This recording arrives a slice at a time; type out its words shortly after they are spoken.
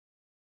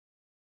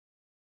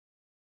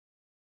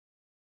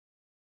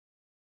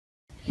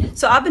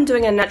So I've been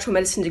doing a natural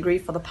medicine degree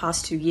for the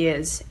past 2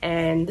 years,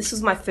 and this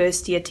was my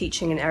first year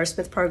teaching an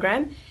Arrowsmith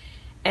program.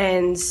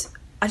 And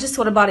I just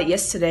thought about it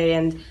yesterday,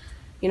 and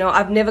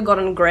I've never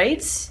gotten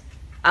grades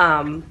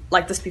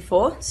like this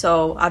before.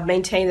 So I've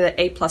maintained an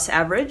A+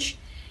 average,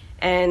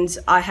 and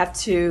I have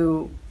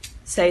to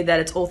say that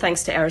it's all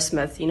thanks to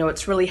Arrowsmith.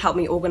 It's really helped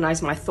me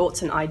organize my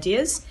thoughts and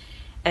ideas,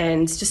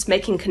 and just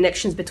making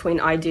connections between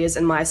ideas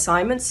and my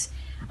assignments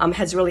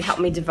has really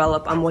helped me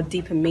develop a more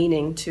deeper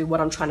meaning to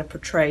what I'm trying to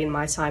portray in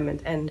my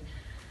assignment. And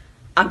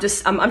I'm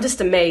just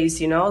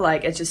amazed,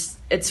 like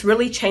it's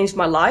really changed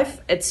my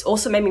life. It's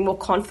also made me more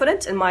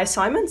confident in my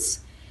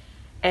assignments,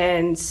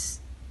 and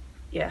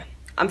yeah,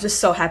 I'm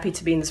just so happy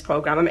to be in this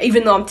program. I mean,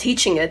 even though I'm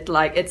teaching it,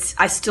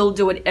 I still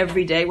do it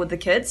every day with the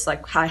kids.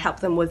 Like, I help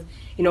them with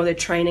their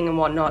training and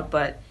whatnot.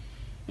 But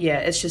yeah,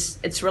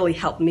 it's really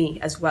helped me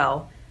as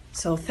well.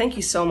 So thank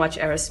you so much,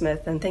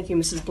 Arrowsmith, and thank you,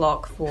 Mrs.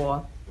 Block,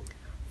 for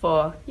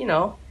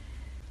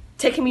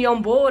taking me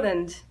on board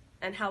and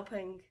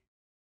helping.